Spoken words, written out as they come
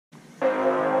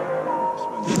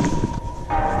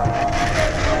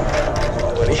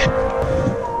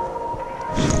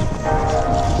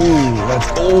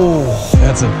Ooh,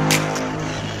 that's a,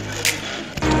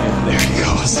 there he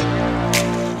goes.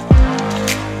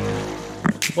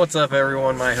 What's up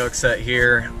everyone, my hook set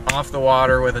here, off the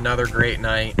water with another great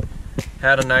night.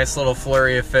 Had a nice little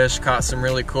flurry of fish, caught some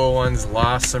really cool ones,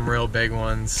 lost some real big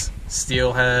ones.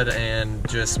 Steelhead and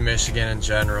just Michigan in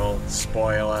general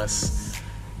spoil us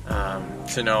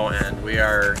to no end. We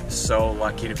are so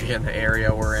lucky to be in the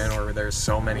area we're in, where there's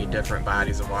so many different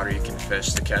bodies of water you can fish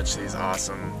to catch these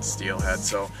awesome steelhead.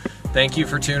 So thank you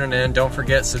for tuning in. Don't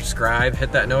forget, subscribe,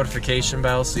 hit that notification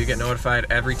bell so you get notified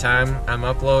every time I'm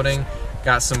uploading.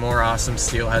 Got some more awesome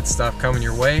steelhead stuff coming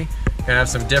your way. Gonna have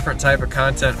some different type of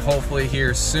content hopefully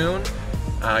here soon.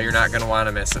 You're not gonna want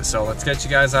to miss it. So let's get you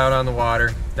guys out on the water.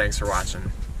 Thanks for watching.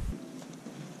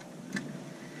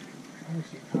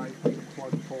 Plug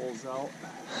poles out.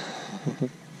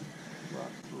 Brought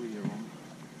 3 of them.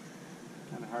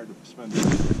 Kind of hard to spend.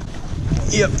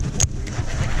 Yep.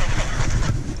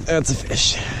 That's a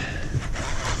fish.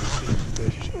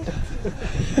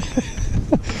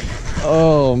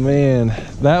 Oh man,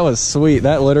 that was sweet.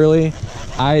 That literally,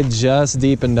 I just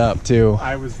deepened up too.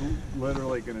 I was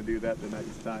literally gonna do that the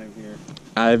next time here.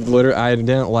 I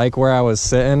didn't like where I was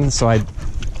sitting, so I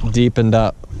deepened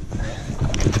up.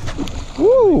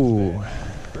 Woo!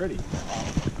 Pretty.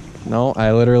 No,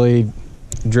 I literally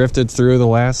drifted through the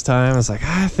last time. I was like,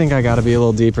 I think I gotta be a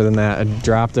little deeper than that. I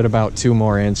dropped it about 2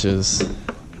 more inches.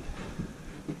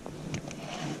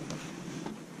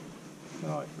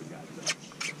 Oh, I forgot that.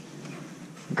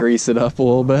 Grease it up a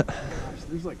little bit.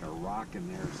 There's like a rock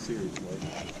in there, seriously.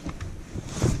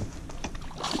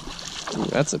 Ooh,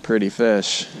 that's a pretty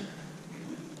fish.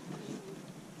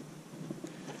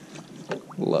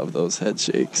 Love those head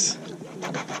shakes.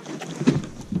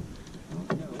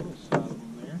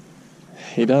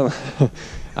 He doesn't.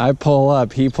 I pull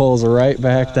up, he pulls right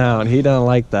back down. He doesn't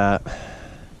like that.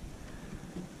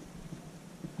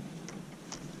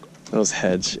 Those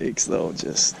head shakes though,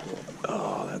 just,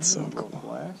 oh, that's so cool.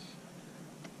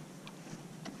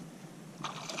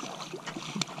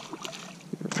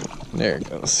 There it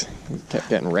goes. He kept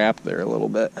getting wrapped there a little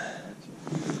bit.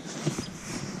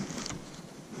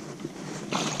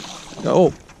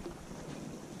 Oh,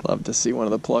 love to see one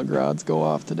of the plug rods go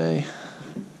off today.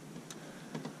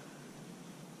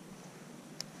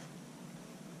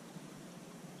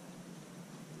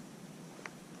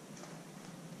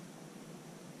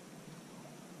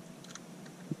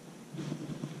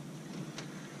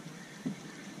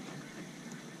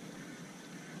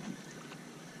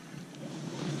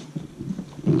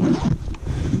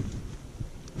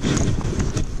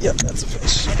 Yep, that's a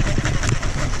fish.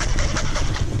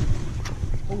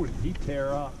 Oh, did he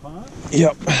tear up, huh?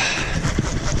 Yep.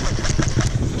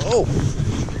 Oh.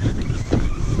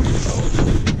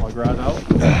 Plug rod out.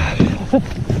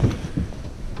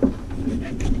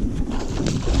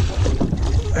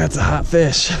 That's a hot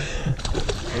fish. Oh,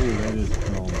 that is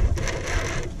cool.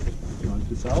 You want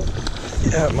this out?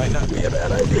 Yeah, it might not be a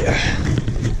bad idea.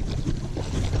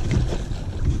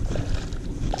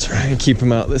 Try and keep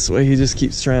him out this way. He just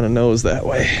keeps trying to nose that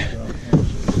way.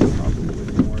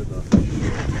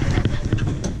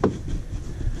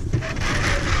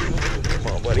 Come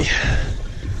on, buddy.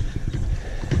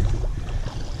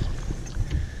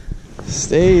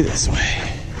 Stay this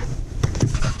way.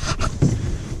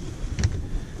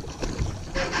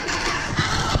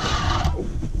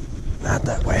 Not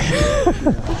that way.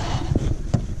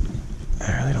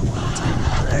 I really don't want to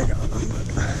drag on them, but...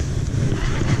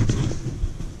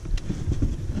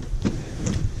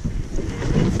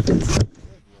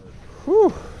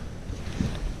 Whew.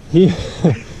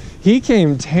 He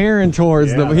came tearing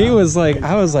towards them. He was like,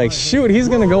 I was like, shoot, he's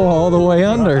gonna go all the way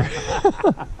under.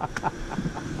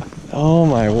 Oh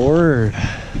my word.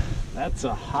 That's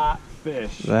a hot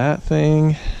fish. That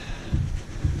thing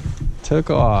took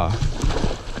off.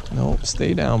 Nope,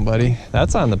 stay down, buddy.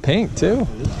 That's on the pink too.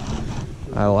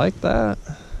 I like that.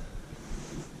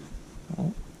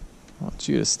 Oh, I want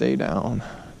you to stay down.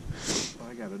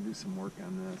 I gotta do some work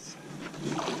on this.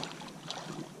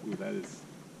 Ooh, that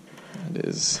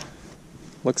is,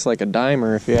 looks like a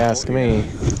dimer if you ask me.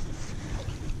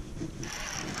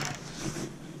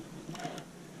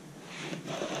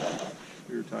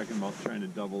 We were talking about trying to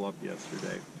double up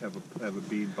yesterday. Have a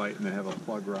bead bite and then have a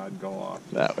plug rod go off.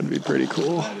 That would be pretty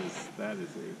cool. That is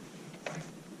a,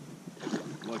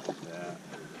 look at that.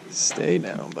 Stay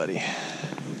down, buddy.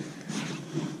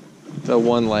 The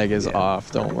one leg is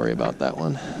off. Don't worry about that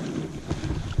one.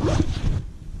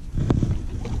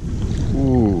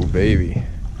 Ooh, baby.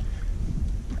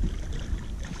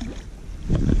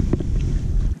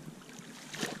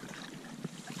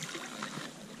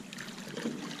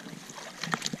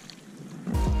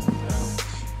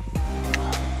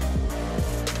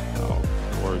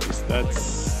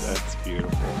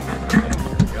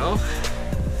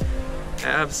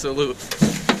 absolute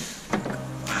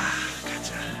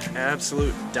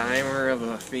absolute dimer of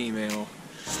a female.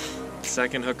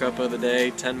 Second hookup of the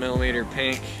day, 10mm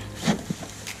pink. Come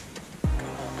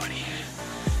on, buddy.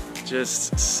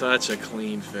 Just such a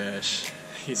clean fish.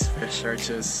 These fish are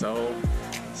just so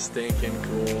stinking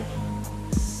cool.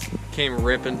 Came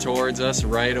ripping towards us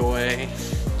right away.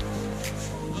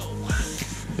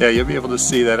 Yeah, you'll be able to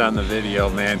see that on the video,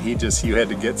 man. You had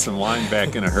to get some line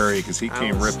back in a hurry because he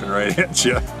came ripping right at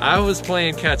you. I was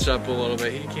playing catch up a little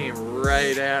bit. He came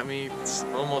right at me.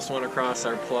 Almost went across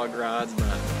our plug rods,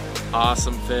 but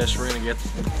awesome fish. We're gonna get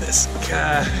this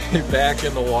guy back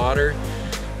in the water,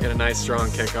 get a nice strong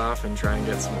kickoff, and try and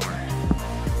get some more.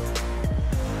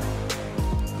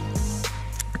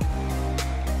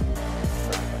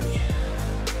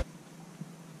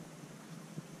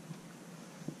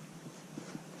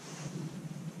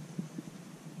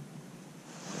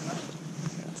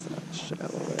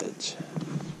 Shallow edge.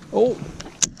 Oh,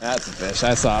 that's a fish.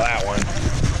 I saw that one.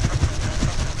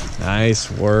 Nice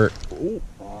work. Ooh.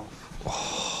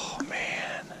 Oh,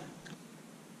 man.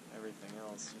 Everything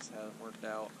else just hasn't worked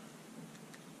out.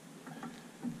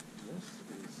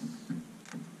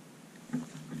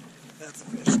 That's a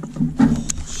fish.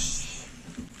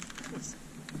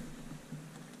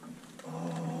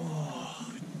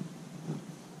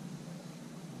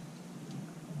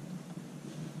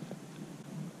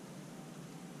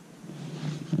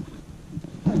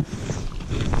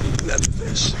 That's a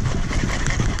fish.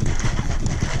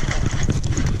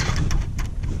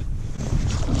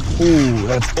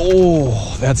 Ooh,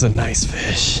 that's a nice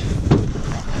fish.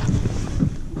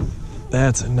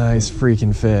 That's a nice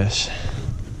freaking fish.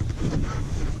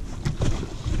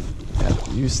 Yeah,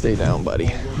 you stay down,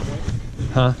 buddy.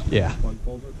 Huh? Yeah.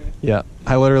 Yeah.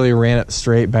 I literally ran it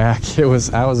straight back. I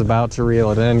was about to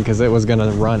reel it in because it was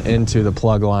gonna run into the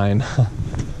plug line.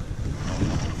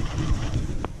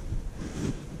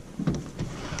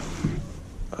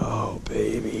 Oh,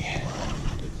 baby.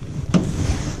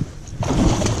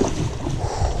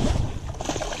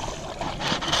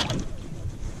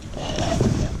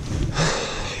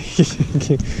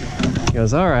 He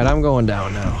goes, all right, I'm going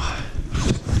down now.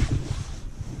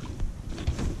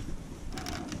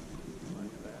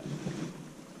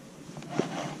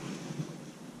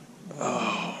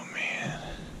 Oh, man.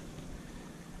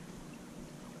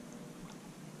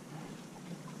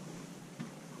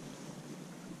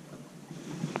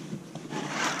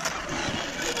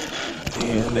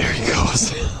 And there he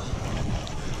goes.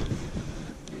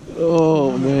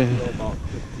 Oh, man. About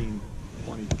 15,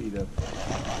 20 feet of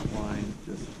line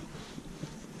just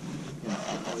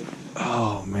instantly.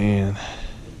 Oh, man.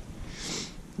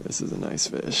 This is a nice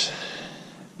fish.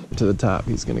 To the top,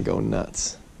 he's gonna go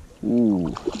nuts.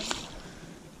 Ooh.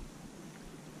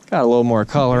 Got a little more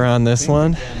color on this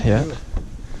one. Yeah.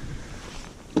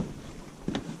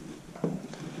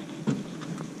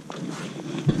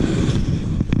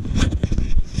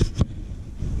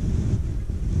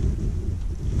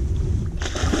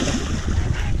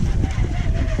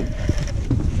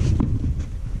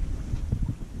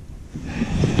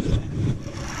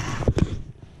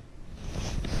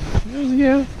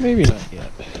 Yeah, maybe not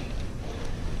yet.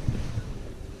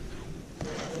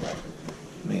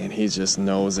 Man, he's just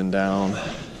nosing down.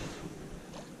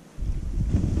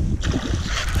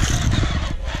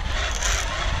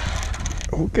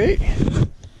 Okay.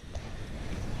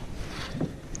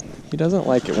 He doesn't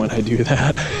like it when I do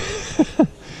that.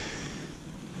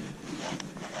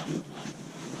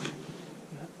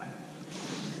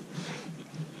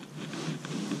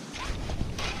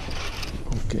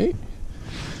 Okay.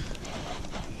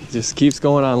 Just keeps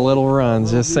going on little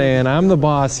runs, just saying, I'm the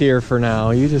boss here for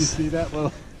now. You just see that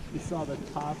little, you saw the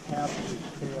top half of his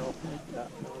tail.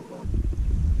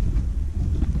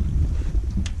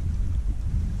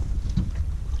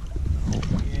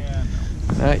 Yeah,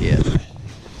 no. Not yet.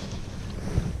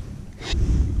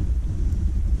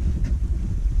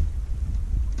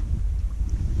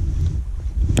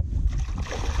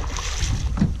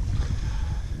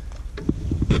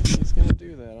 He's gonna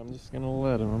do that. I'm just gonna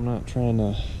let him. I'm not trying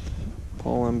to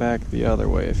pull him back the other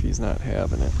way if he's not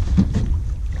having it.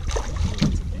 That's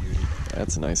a beauty.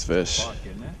 That's a nice fish. Buck,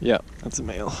 isn't it? Yeah, that's a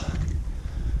male. Got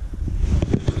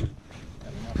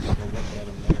enough to go look at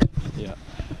him there. Yeah,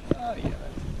 Oh yeah,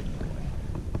 that's a big boy.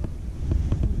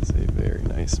 it's a very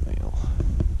nice male.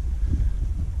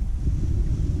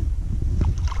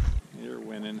 You're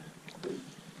winning.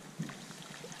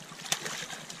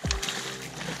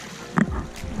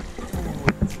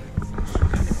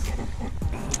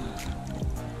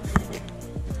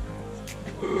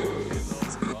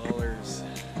 Those colors.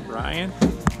 Ryan,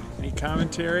 any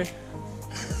commentary?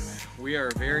 We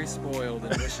are very spoiled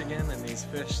in Michigan, and these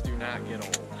fish do not get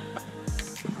old.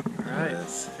 All right,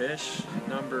 fish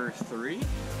number 3,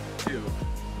 2. 2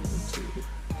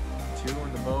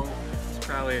 in the boat. It's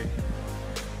probably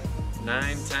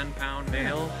 9-10 pound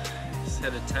male. Just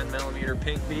hit a 10mm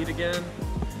pink bead again.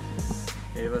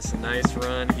 Gave us a nice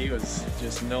run. He was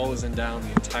just nosing down the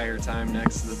entire time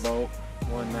next to the boat.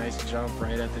 One nice jump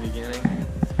right at the beginning.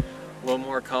 A little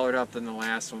more colored up than the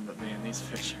last one, but man, these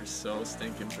fish are so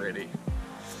stinking pretty.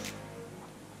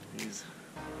 These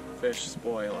fish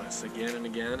spoil us again and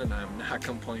again, and I'm not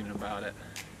complaining about it.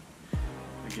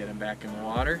 We get them back in the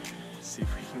water, see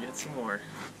if we can get some more.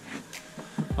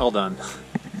 All done.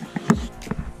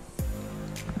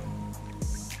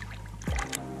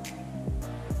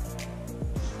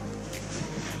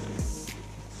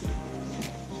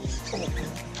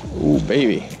 Ooh,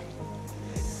 baby.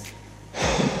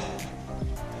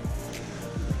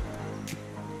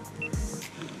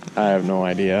 I have no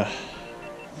idea.